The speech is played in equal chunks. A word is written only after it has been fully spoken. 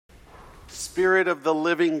Spirit of the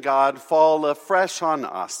living God, fall afresh on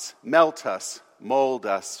us, melt us, mold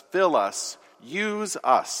us, fill us, use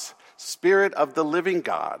us. Spirit of the living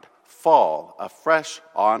God, fall afresh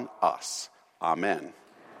on us. Amen.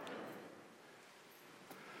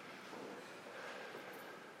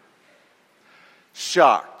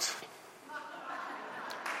 Shocked.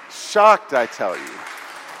 Shocked, I tell you.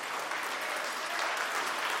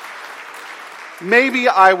 Maybe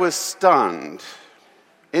I was stunned,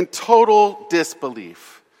 in total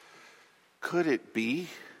disbelief. Could it be?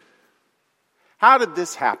 How did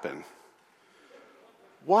this happen?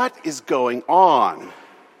 What is going on?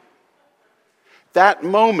 That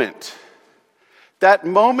moment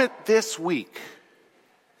this week,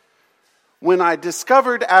 when I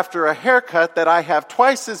discovered after a haircut that I have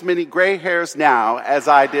twice as many gray hairs now as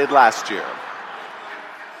I did last year.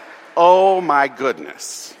 Oh my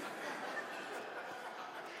goodness.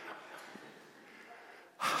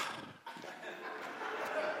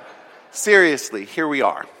 Seriously, here we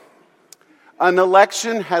are. An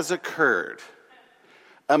election has occurred.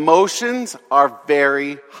 Emotions are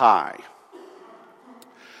very high.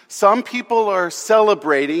 Some people are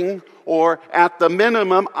celebrating or, at the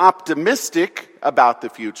minimum, optimistic about the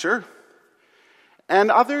future.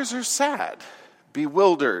 And others are sad,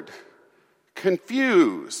 bewildered,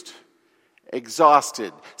 confused,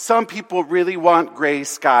 exhausted. Some people really want gray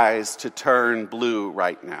skies to turn blue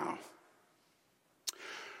right now.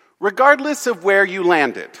 Regardless of where you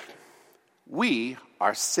landed, we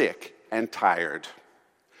are sick and tired.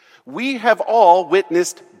 We have all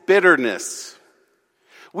witnessed bitterness.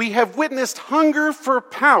 We have witnessed hunger for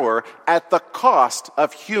power at the cost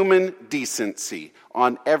of human decency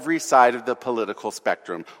on every side of the political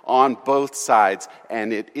spectrum, on both sides,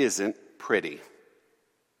 and it isn't pretty.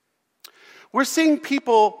 We're seeing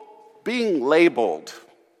people being labeled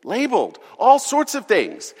all sorts of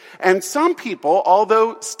things. And some people,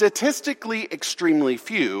 although statistically extremely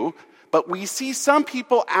few, but we see some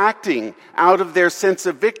people acting out of their sense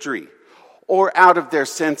of victory or out of their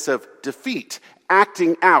sense of defeat,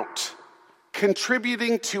 acting out,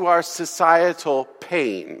 contributing to our societal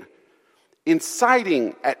pain,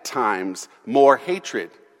 inciting at times more hatred,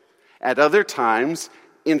 at other times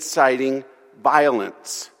inciting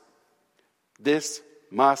violence. This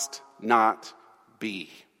must not be.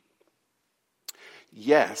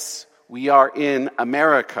 Yes, we are in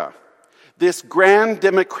America. This grand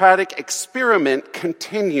democratic experiment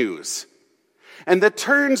continues. And the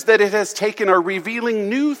turns that it has taken are revealing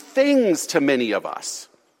new things to many of us.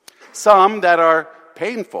 Some that are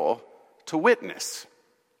painful to witness.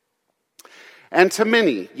 And to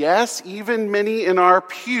many, yes, even many in our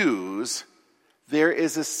pews, there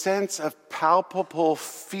is a sense of palpable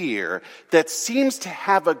fear that seems to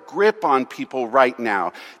have a grip on people right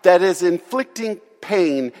now, that is inflicting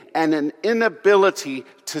pain and an inability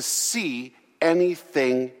to see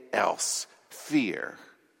anything else. Fear.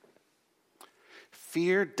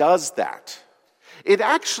 Fear does that. It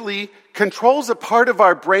actually controls a part of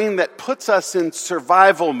our brain that puts us in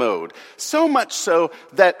survival mode, so much so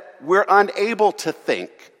that we're unable to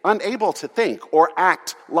think or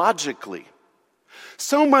act logically.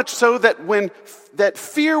 So much so that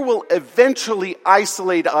fear will eventually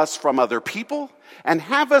isolate us from other people and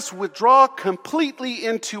have us withdraw completely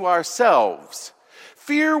into ourselves.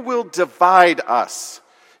 Fear will divide us.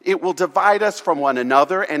 It will divide us from one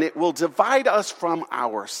another, and it will divide us from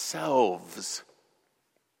ourselves.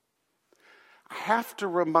 I have to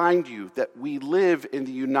remind you that we live in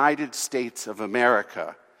the United States of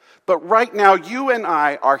America. But right now, you and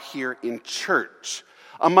I are here in church,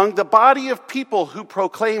 among the body of people who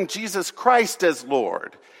proclaim Jesus Christ as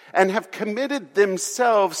Lord, and have committed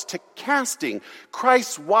themselves to casting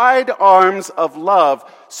Christ's wide arms of love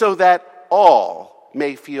so that all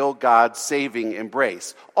may feel God's saving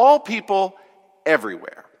embrace. All people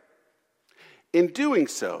everywhere. In doing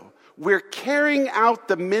so, we're carrying out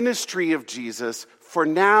the ministry of Jesus for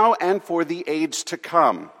now and for the age to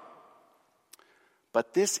come.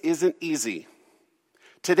 But this isn't easy.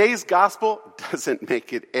 Today's gospel doesn't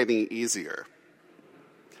make it any easier.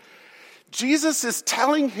 Jesus is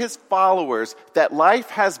telling his followers that life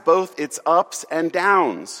has both its ups and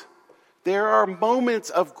downs. There are moments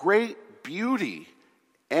of great beauty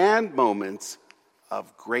and moments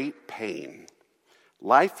of great pain.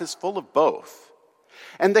 Life is full of both.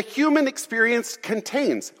 And the human experience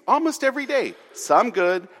contains, almost every day, some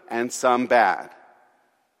good and some bad.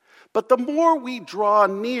 But the more we draw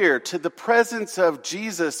near to the presence of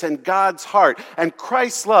Jesus and God's heart and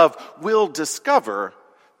Christ's love, we'll discover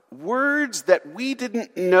words that we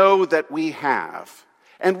didn't know that we have.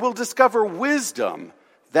 And we'll discover wisdom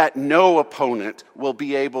that no opponent will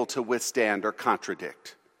be able to withstand or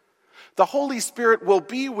contradict. The Holy Spirit will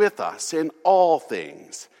be with us in all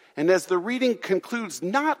things. And as the reading concludes,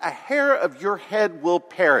 not a hair of your head will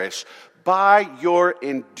perish. By your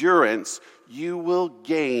endurance, you will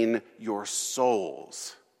gain your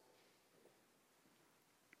souls.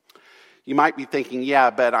 You might be thinking, yeah,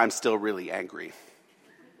 but I'm still really angry.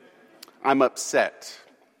 I'm upset.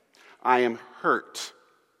 I am hurt.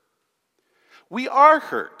 We are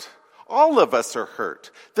hurt. All of us are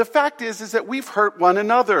hurt. The fact is that we've hurt one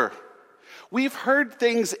another. We've heard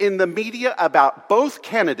things in the media about both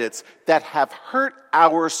candidates that have hurt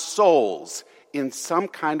our souls in some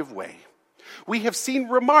kind of way. We have seen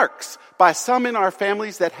remarks by some in our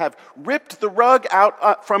families that have ripped the rug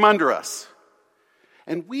out from under us.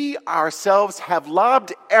 And we ourselves have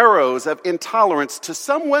lobbed arrows of intolerance to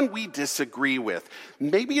someone we disagree with.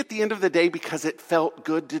 Maybe at the end of the day because it felt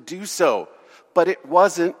good to do so, but it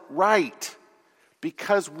wasn't right.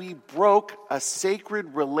 Because we broke a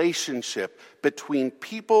sacred relationship between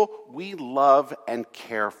people we love and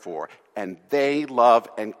care for, and they love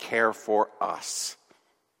and care for us.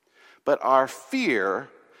 But our fear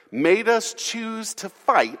made us choose to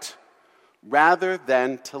fight rather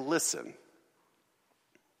than to listen.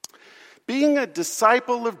 Being a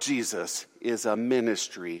disciple of Jesus is a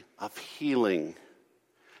ministry of healing.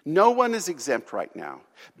 No one is exempt right now.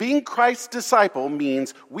 Being Christ's disciple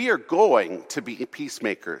means we are going to be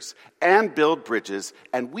peacemakers and build bridges,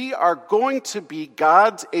 and we are going to be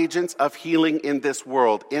God's agents of healing in this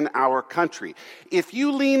world, in our country. If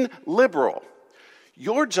you lean liberal,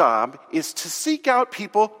 your job is to seek out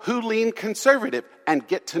people who lean conservative and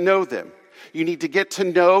get to know them. You need to get to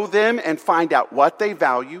know them and find out what they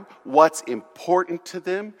value, what's important to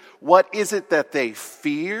them, what is it that they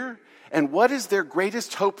fear, and what is their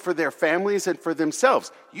greatest hope for their families and for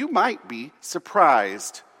themselves. You might be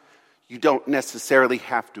surprised. You don't necessarily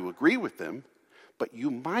have to agree with them, but you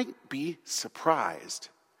might be surprised.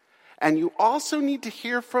 And you also need to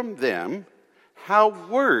hear from them how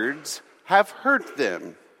words have hurt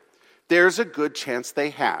them. There's a good chance they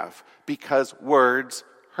have, because words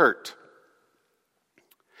hurt.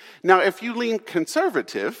 Now, if you lean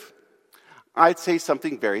conservative, I'd say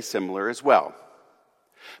something very similar as well.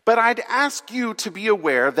 But I'd ask you to be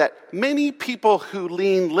aware that many people who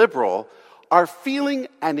lean liberal are feeling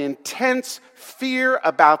an intense fear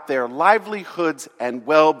about their livelihoods and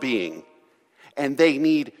well-being. And they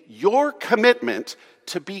need your commitment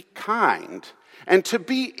to be kind and to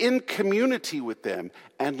be in community with them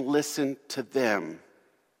and listen to them.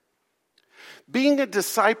 Being a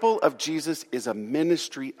disciple of Jesus is a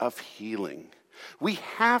ministry of healing. We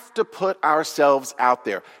have to put ourselves out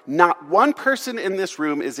there. Not one person in this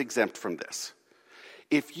room is exempt from this.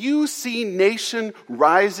 If you see nation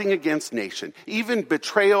rising against nation, even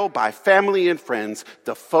betrayal by family and friends,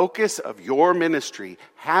 the focus of your ministry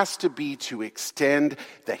has to be to extend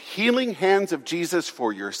the healing hands of Jesus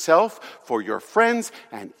for yourself, for your friends,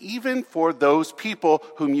 and even for those people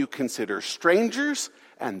whom you consider strangers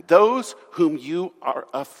and those whom you are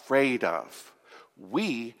afraid of.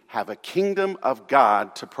 We have a kingdom of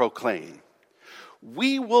God to proclaim.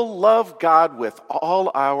 We will love God with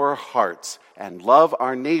all our hearts and love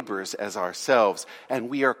our neighbors as ourselves. And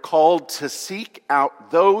we are called to seek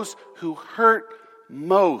out those who hurt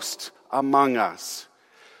most among us.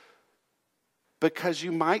 Because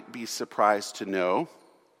you might be surprised to know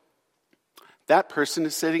that person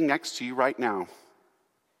is sitting next to you right now.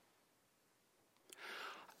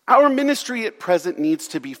 Our ministry at present needs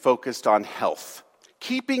to be focused on health,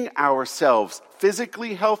 keeping ourselves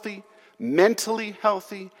physically healthy, mentally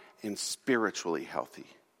healthy, and spiritually healthy.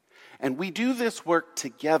 And we do this work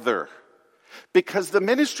together because the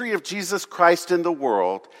ministry of Jesus Christ in the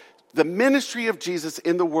world, the ministry of Jesus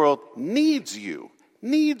in the world needs you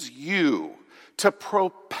to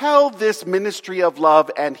propel this ministry of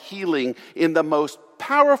love and healing in the most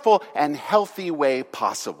powerful and healthy way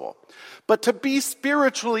possible. But to be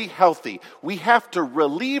spiritually healthy, we have to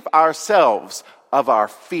relieve ourselves of our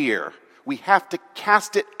fear. We have to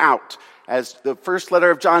cast it out. As the first letter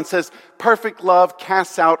of John says, perfect love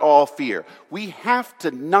casts out all fear. We have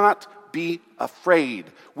to not be afraid.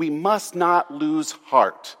 We must not lose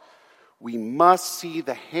heart. We must see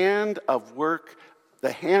the hand of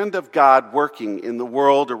God working in the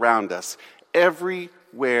world around us,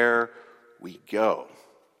 everywhere we go.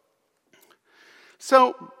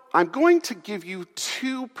 So, I'm going to give you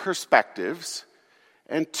two perspectives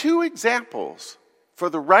and two examples for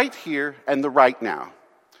the right here and the right now.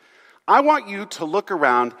 I want you to look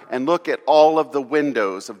around and look at all of the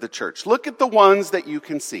windows of the church. Look at the ones that you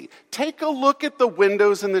can see. Take a look at the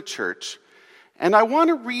windows in the church And I want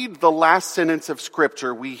to read the last sentence of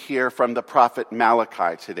Scripture we hear from the prophet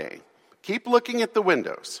Malachi today. Keep looking at the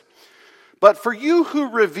windows. But for you who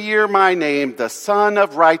revere my name, the Son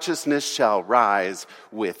of Righteousness shall rise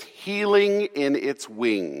with healing in its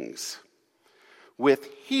wings. With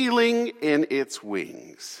healing in its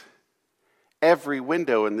wings. Every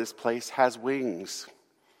window in this place has wings.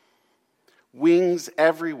 Wings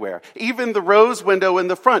everywhere. Even the rose window in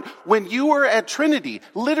the front. When you are at Trinity,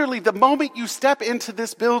 literally the moment you step into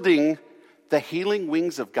this building, the healing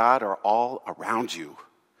wings of God are all around you.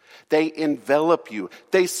 They envelop you.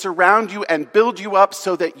 They surround you and build you up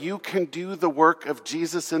so that you can do the work of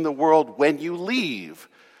Jesus in the world when you leave,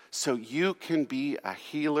 so you can be a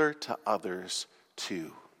healer to others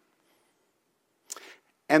too.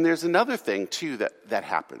 And there's another thing too that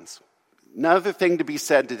happens. Another thing to be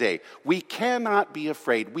said today. We cannot be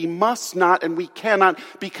afraid. We must not and we cannot,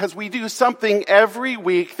 because we do something every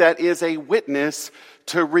week that is a witness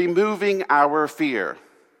to removing our fear.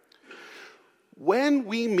 When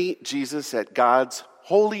we meet Jesus at God's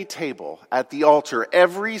holy table at the altar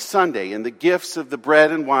every Sunday in the gifts of the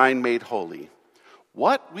bread and wine made holy,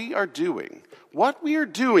 what we are doing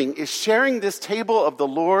is sharing this table of the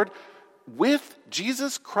Lord with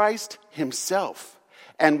Jesus Christ himself,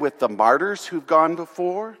 and with the martyrs who've gone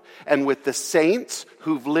before, and with the saints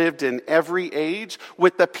who've lived in every age,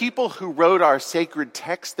 with the people who wrote our sacred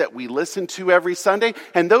text that we listen to every Sunday,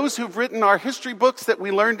 and those who've written our history books that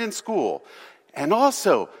we learned in school, and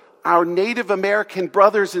also our Native American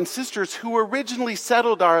brothers and sisters who originally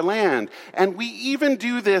settled our land. And we even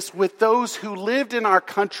do this with those who lived in our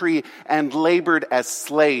country and labored as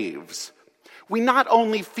slaves. We not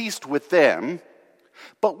only feast with them,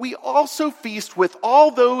 but we also feast with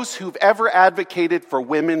all those who've ever advocated for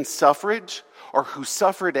women's suffrage, or who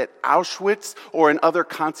suffered at Auschwitz or in other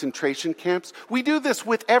concentration camps. We do this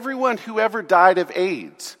with everyone who ever died of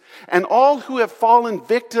AIDS, and all who have fallen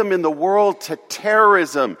victim in the world to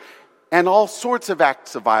terrorism and all sorts of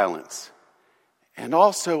acts of violence. And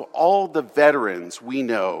also all the veterans we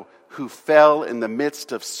know who fell in the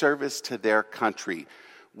midst of service to their country.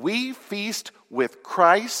 We feast with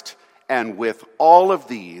Christ and with all of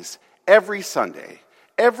these every Sunday.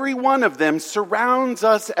 Every one of them surrounds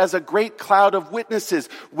us as a great cloud of witnesses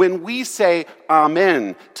when we say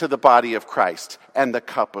Amen to the body of Christ and the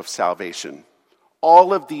cup of salvation.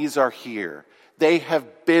 All of these are here. They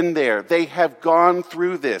have been there. They have gone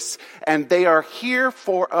through this. And they are here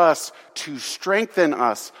for us to strengthen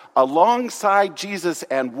us alongside Jesus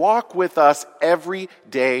and walk with us every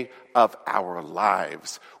day of our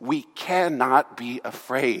lives. We cannot be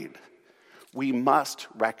afraid. We must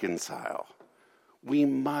reconcile. We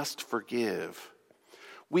must forgive.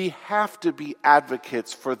 We have to be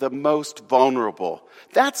advocates for the most vulnerable.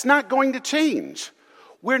 That's not going to change.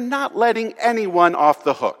 We're not letting anyone off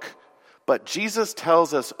the hook. But Jesus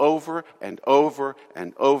tells us over and over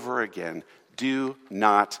and over again, do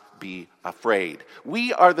not be afraid.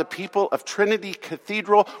 We are the people of Trinity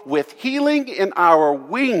Cathedral with healing in our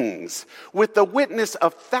wings, with the witness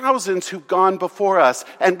of thousands who've gone before us.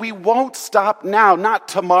 And we won't stop now, not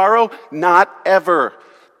tomorrow, not ever.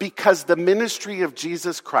 Because the ministry of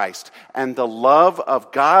Jesus Christ and the love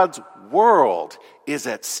of God's world is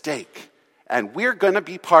at stake. And we're going to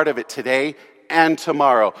be part of it today and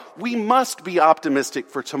tomorrow. We must be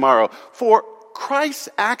optimistic for tomorrow. For Christ's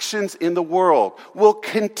actions in the world will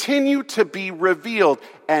continue to be revealed,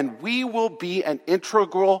 and we will be an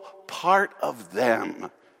integral part of them.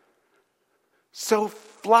 So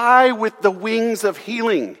fly with the wings of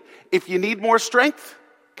healing. If you need more strength,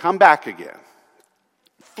 come back again.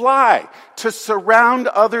 Fly to surround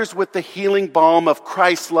others with the healing balm of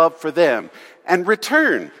Christ's love for them, and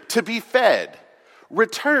return to be fed.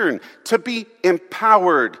 Return to be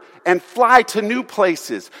empowered and fly to new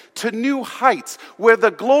places, to new heights, where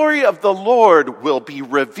the glory of the Lord will be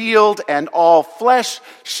revealed and all flesh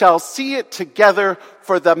shall see it together,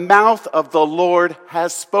 for the mouth of the Lord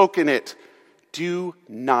has spoken it. Do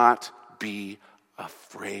not be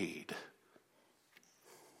afraid.